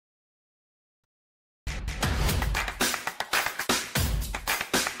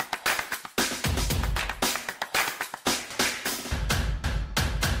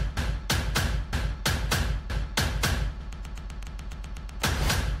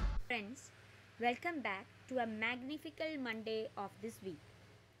Friends, welcome back to a magnificent Monday of this week.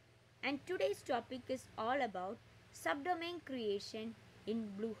 And today's topic is all about subdomain creation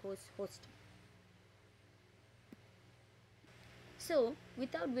in Bluehost hosting. So,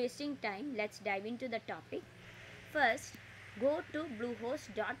 without wasting time, let's dive into the topic. First, go to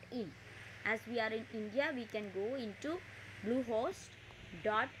bluehost.in. As we are in India, we can go into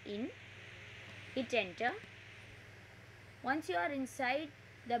bluehost.in, hit enter. Once you are inside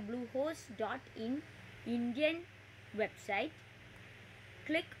the bluehost.in Indian website,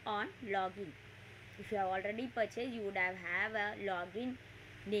 click on login. If you have already purchased, you would have a login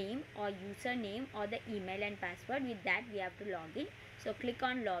name or username or the email and password. With that, we have to log in. So click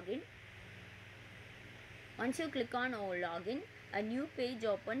on login. Once you click on login, a new page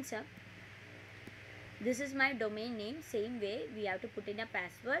opens up. This is my domain name. Same way, we have to put in a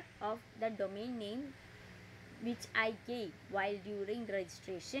password of the domain name which I gave while during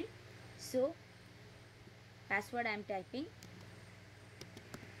registration. So password I am typing.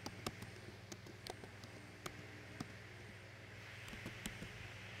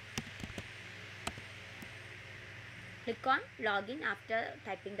 Click on login after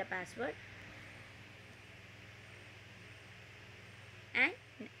typing the password, and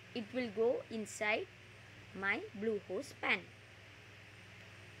it will go inside my Bluehost panel.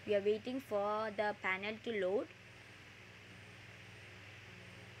 We are waiting for the panel to load.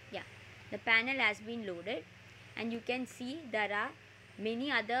 Yeah, the panel has been loaded, and you can see there are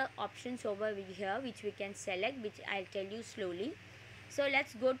many other options over here which we can select, which I'll tell you slowly. So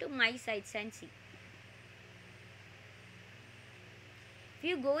let's go to my sites and see. If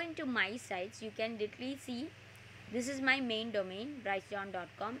you go into my sites, you can literally see this is my main domain,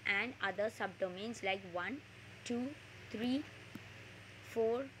 brycejohn.com, and other subdomains like 1, 2, 3,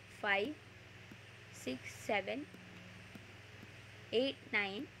 4, 5, 6, 7, 8,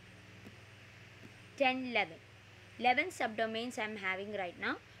 9, 10, 11. 11 subdomains I am having right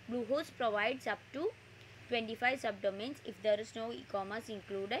now. Bluehost provides up to 25 subdomains. If there is no e-commerce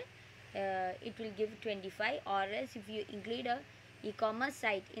included, it will give 25, or else if you include a e-commerce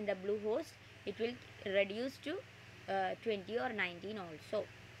site in the Bluehost, it will reduce to 20 or 19 also.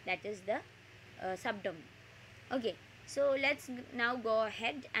 That is the subdomain. Okay, so let's now go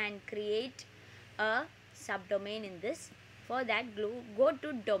ahead and create a subdomain in this. For that, go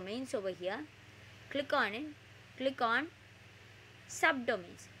to domains over here, click on it, click on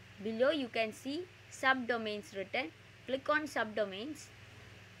subdomains. Below you can see subdomains written. Click on subdomains.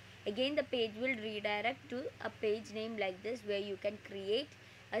 Again, the page will redirect to a page name like this, where you can create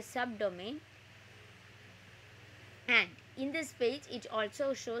a subdomain. And in this page, it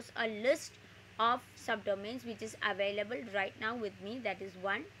also shows a list of subdomains which is available right now with me. That is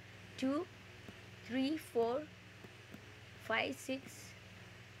 1, 2, 3, 4, 5, 6,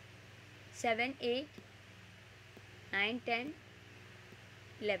 7, 8, 9, 10,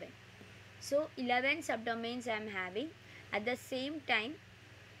 11. So 11 subdomains I am having. At the same time,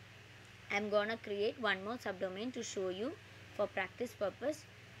 I am gonna create one more subdomain to show you for practice purpose.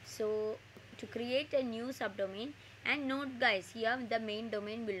 So to create a new subdomain, and note guys, here the main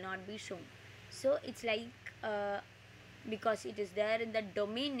domain will not be shown. So it's like because it is there in the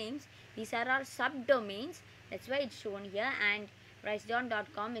domain names, these are our subdomains, that's why it's shown here. And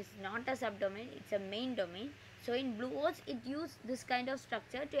brycejohn.com is not a subdomain, it's a main domain. So in Bluehost, it uses this kind of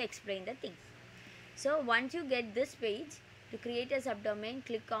structure to explain the things. So once you get this page, to create a subdomain,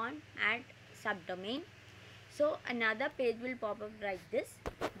 click on add subdomain. So another page will pop up like this.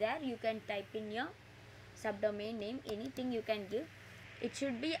 There you can type in your subdomain name, anything you can give. It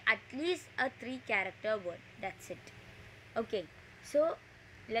should be at least a 3-character word. That's it. Okay, so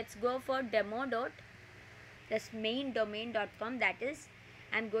let's go for demo.main-domain.com. That is,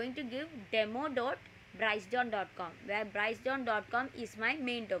 I'm going to give demo.brycejohn.com, where brycejohn.com is my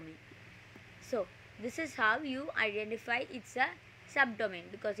main domain. So this is how you identify it's a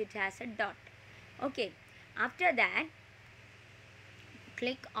subdomain, because it has a dot. Okay, after that,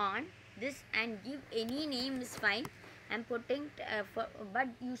 click on this and give any name is fine. I'm putting but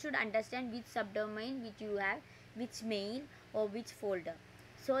you should understand which subdomain which you have, which mail or which folder,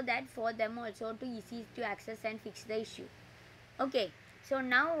 so that for them also to easy to access and fix the issue. Okay, so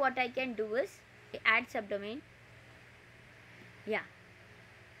now what I can do is add subdomain. Yeah,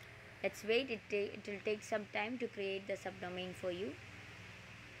 let's wait, it will take some time to create the subdomain for you.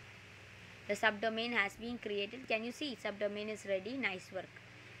 The subdomain has been created. Can you see subdomain is ready? Nice work.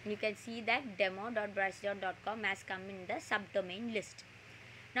 You can see that demo.brycejohn.com has come in the subdomain list.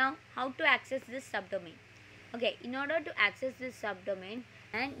 Now, how to access this subdomain? Okay, in order to access this subdomain,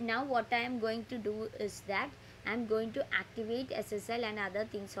 and now what I am going to do is that I'm going to activate SSL and other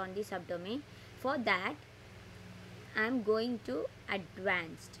things on the subdomain. For that, I'm going to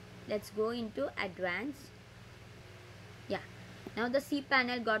advanced. Let's go into advanced. Yeah, now the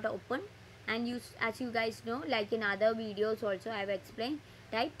cPanel got open, and as you guys know, like in other videos also I have explained,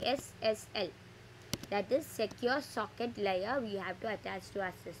 type SSL, that is secure socket layer, we have to attach to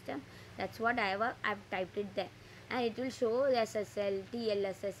our system. That's what I've typed it there, and it will show SSL,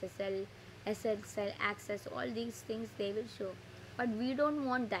 TLS, SSL, SSL access, all these things they will show. But we don't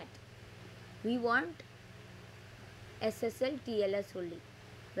want that. We want SSL, TLS only.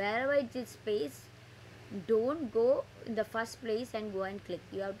 Wherever it is space, don't go in the first place and go and click.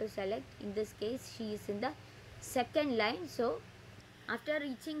 You have to select. In this case, she is in the second line. So after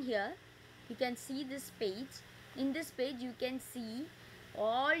reaching here, you can see this page. In this page, you can see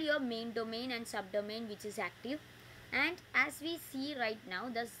all your main domain and subdomain which is active. And as we see right now,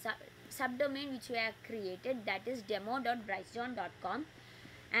 the subdomain which we have created, that is demo.brycejohn.com,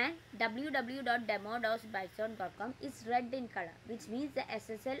 and www.demo.brycejohn.com is red in color, which means the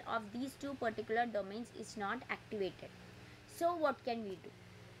SSL of these two particular domains is not activated. So what can we do?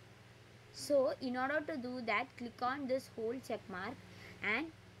 So in order to do that, click on this whole check mark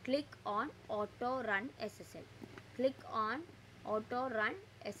and click on auto run SSL. Click on auto run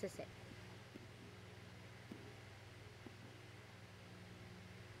SSL.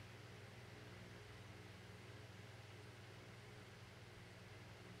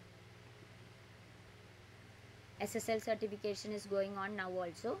 SSL certification is going on now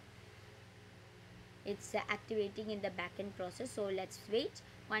also. It's activating in the backend process. So let's wait.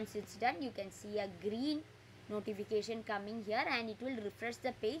 Once it's done, you can see a green notification coming here, and it will refresh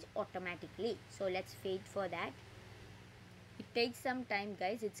the page automatically. So let's wait for that. It takes some time,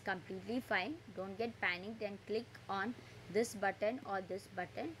 guys. It's completely fine. Don't get panicked and click on this button or this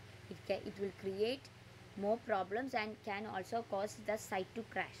button. It will create more problems and can also cause the site to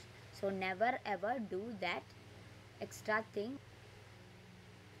crash. So never ever do that extra thing.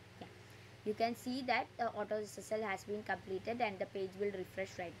 Yeah, you can see that the auto SSL has been completed and the page will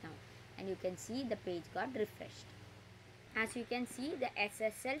refresh right now, and you can see the page got refreshed. As you can see, the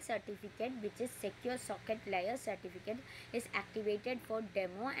SSL certificate, which is secure socket layer certificate, is activated for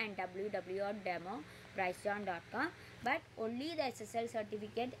demo and www.demo.brycejohn.com, but only the SSL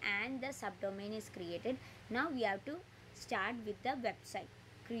certificate and the subdomain is created. Now we have to start with the website,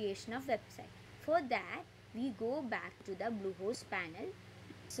 creation of website. For that, we go back to the Bluehost panel.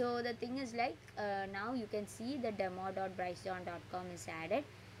 So the thing is like, now you can see the demo.brycejohn.com is added.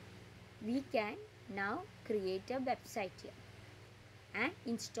 We can now create a website here and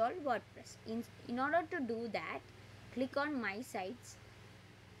install WordPress. In order to do that, click on My Sites.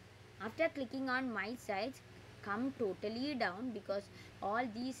 After clicking on My Sites, come totally down, because all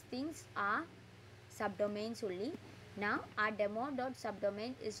these things are subdomains only. Now our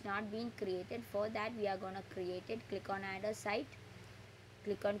demo.subdomain is not being created. For that, we are going to create it. Click on Add a Site.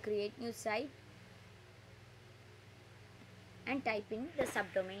 Click on Create New Site and type in the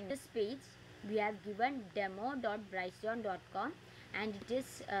subdomain. This page we have given demo.brycejohn.com, and it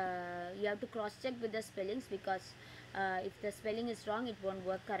is you have to cross check with the spellings, because if the spelling is wrong, it won't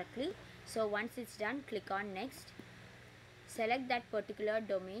work correctly. So once it's done, click on Next. Select that particular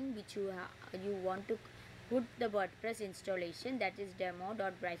domain which you want to put the WordPress installation, that is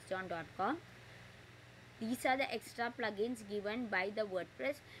demo.brycejohn.com. These are the extra plugins given by the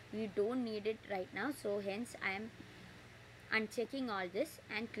WordPress. We don't need it right now, so hence I am unchecking all this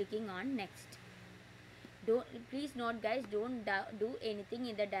and clicking on Next. Please note, guys, don't do anything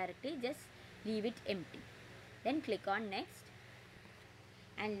in the directory, just leave it empty. Then click on Next,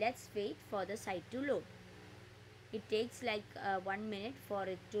 and let's wait for the site to load. It takes like 1 minute for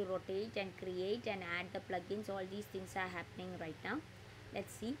it to rotate and create and add the plugins. All these things are happening right now.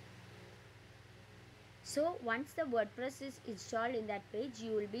 Let's see. So once the WordPress is installed in that page,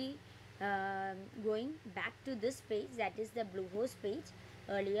 you will be going back to this page, that is the Bluehost page.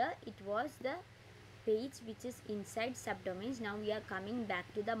 Earlier it was the page which is inside subdomains. Now we are coming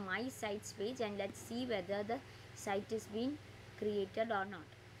back to the My Sites page, and let's see whether the site is being created or not.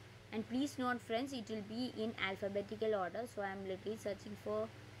 And please note, friends, it will be in alphabetical order. So I am literally searching for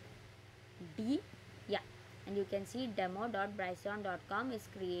D. Yeah, and you can see demo.brycejohn.com is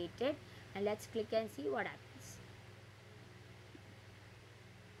created, and let's click and see what happens.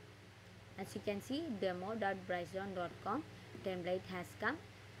 As you can see, demo.brycejohn.com template has come.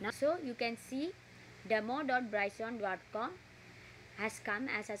 Now, so you can see demo.brycejohn.com has come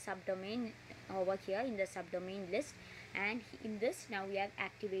as a subdomain over here in the subdomain list, and in this now we have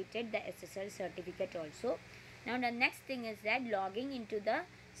activated the SSL certificate also. Now the next thing is that logging into the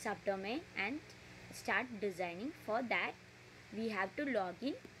subdomain and start designing. For that, we have to log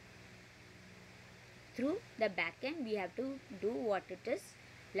in through the backend. We have to do what it is,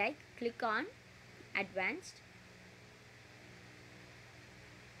 like click on advanced.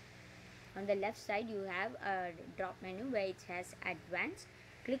 On the left side you have a drop menu where it has advanced.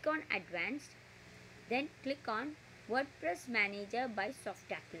 Click on advanced, then click on WordPress Manager by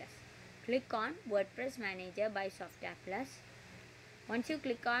Software Plus. Click on WordPress Manager by Software Plus. Once you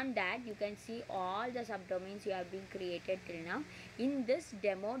click on that, you can see all the subdomains you have been created till now. In this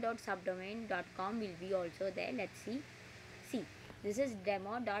demo.subdomain.com will be also there. Let's see. See, this is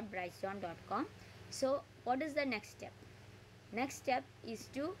demo.brycejohn.com. So what is the next step? Next step is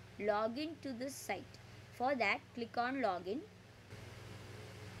to log in to this site. For that, click on login.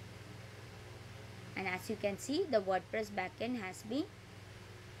 And as you can see, the WordPress backend has been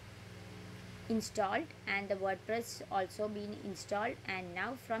installed and the WordPress also been installed, and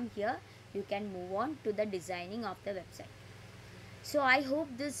now from here you can move on to the designing of the website. So I hope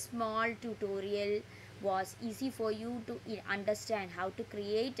this small tutorial was easy for you to understand how to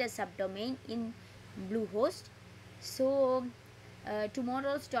create a subdomain in Bluehost. So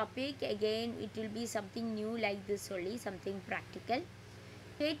tomorrow's topic again, it will be something new like this only, something practical.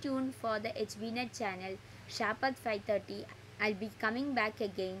 Stay tuned for the HBNet channel sharp at 5:30. I'll be coming back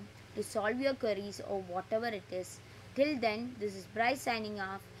again to solve your queries or whatever it is. Till then, this is Bryce signing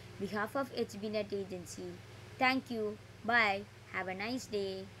off behalf of HBNet Agency. Thank you. Bye. Have a nice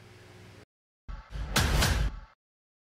day.